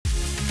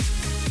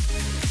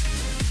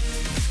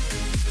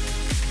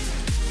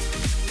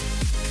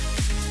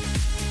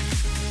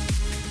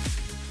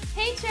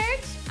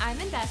I'm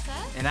Andessa.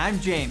 And I'm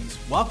James.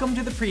 Welcome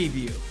to the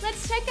preview.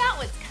 Let's check out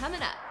what's coming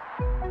up.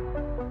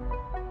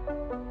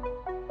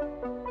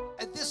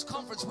 At this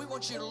conference, we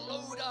want you to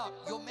load up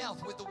your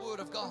mouth with the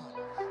Word of God.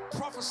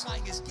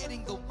 Prophesying is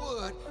getting the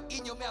Word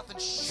in your mouth and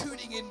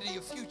shooting into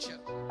your future.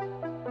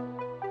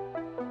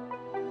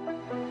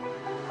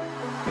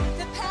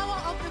 The power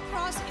of the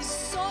cross is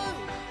so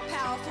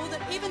powerful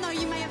that even though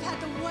you may have had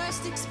the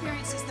worst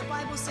experiences, the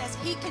Bible says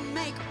He can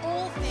make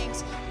all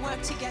things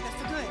work together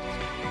for good.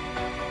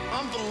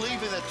 I'm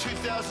believing that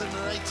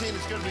 2018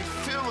 is going to be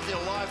filled with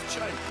your life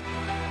change.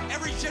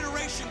 Every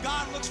generation,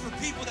 God looks for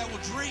people that will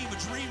dream a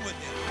dream with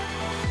Him.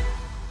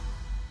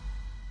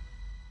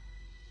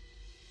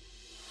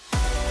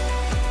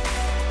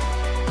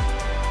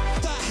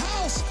 The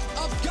house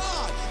of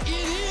God,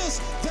 it is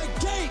the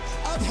gate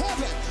of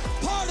heaven.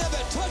 Part of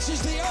it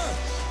touches the earth,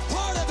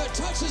 part of it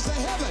touches the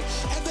heaven,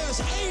 and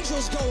there's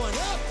angels going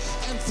up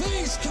and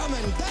things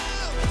coming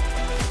down.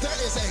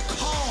 There is a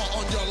call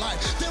on your life.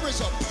 There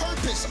is a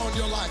purpose on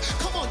your life.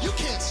 Come on, you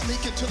can't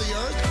sneak into the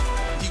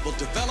earth. He will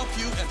develop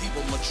you and He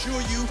will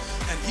mature you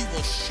and He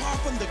will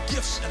sharpen the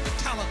gifts and the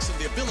talents and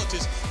the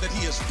abilities that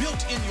He has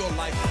built in your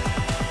life.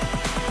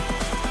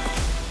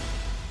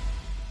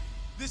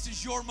 This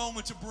is your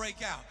moment to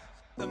break out.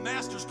 The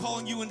Master's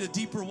calling you into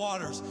deeper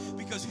waters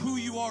because who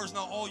you are is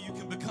not all you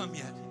can become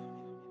yet.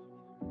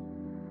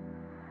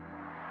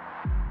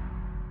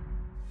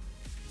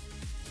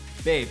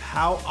 Babe,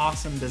 how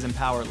awesome does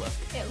Empower look?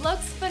 It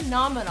looks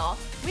phenomenal.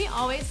 We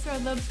always throw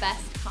the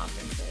best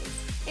conferences.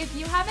 If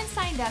you haven't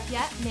signed up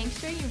yet, make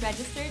sure you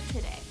register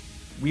today.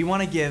 We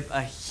want to give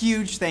a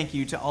huge thank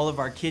you to all of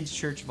our Kids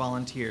Church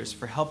volunteers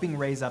for helping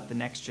raise up the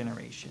next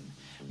generation.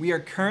 We are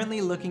currently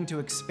looking to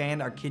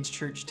expand our Kids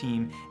Church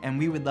team, and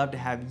we would love to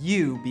have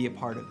you be a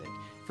part of it.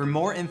 For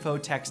more info,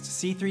 text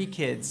C3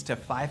 Kids to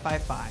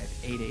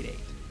 555-888.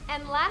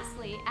 And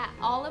lastly, at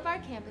all of our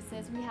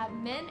campuses, we have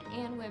men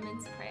and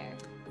women's prayer.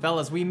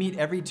 Fellas, we meet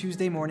every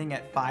Tuesday morning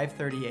at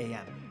 5:30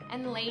 a.m.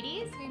 And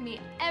ladies, we meet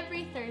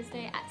every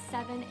Thursday at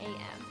 7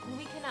 a.m.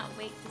 We cannot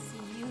wait to see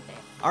you there.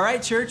 All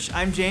right, church,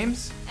 I'm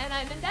James. And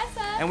I'm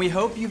Andessa. And we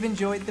hope you've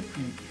enjoyed the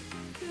preview.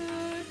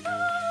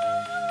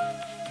 Goodbye.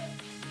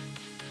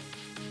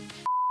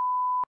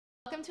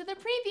 Welcome to the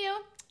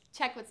preview.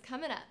 Check what's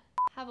coming up.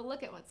 Have a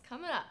look at what's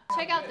coming up.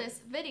 Check out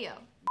this video.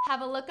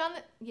 Have a look on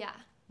the,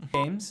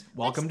 James,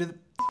 welcome to the...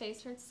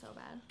 Face hurts so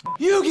bad.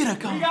 You get a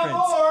conference! We got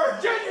more!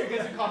 Junior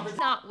gets a conference!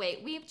 Not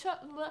wait, we've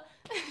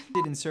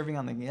In serving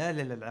on the...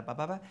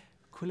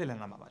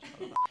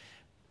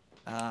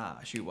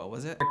 Shoot, what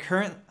was it?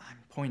 I'm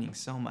pointing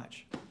so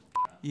much.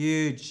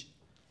 Huge.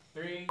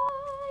 3.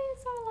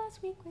 It's our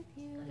last week with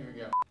you. Here we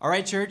go. All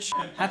right, church,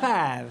 high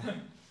five.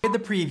 The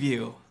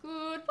preview.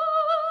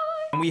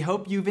 Goodbye. And we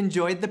hope you've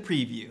enjoyed the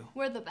preview.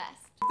 We're the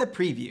best. The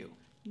preview.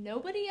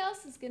 Nobody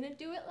else is gonna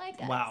do it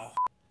like us. Wow.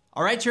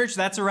 All right, church,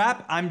 that's a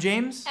wrap. I'm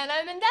James. And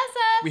I'm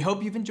Andessa. We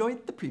hope you've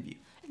enjoyed the preview.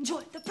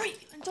 Enjoy the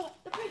preview. Enjoy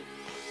the preview.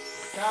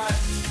 Got it.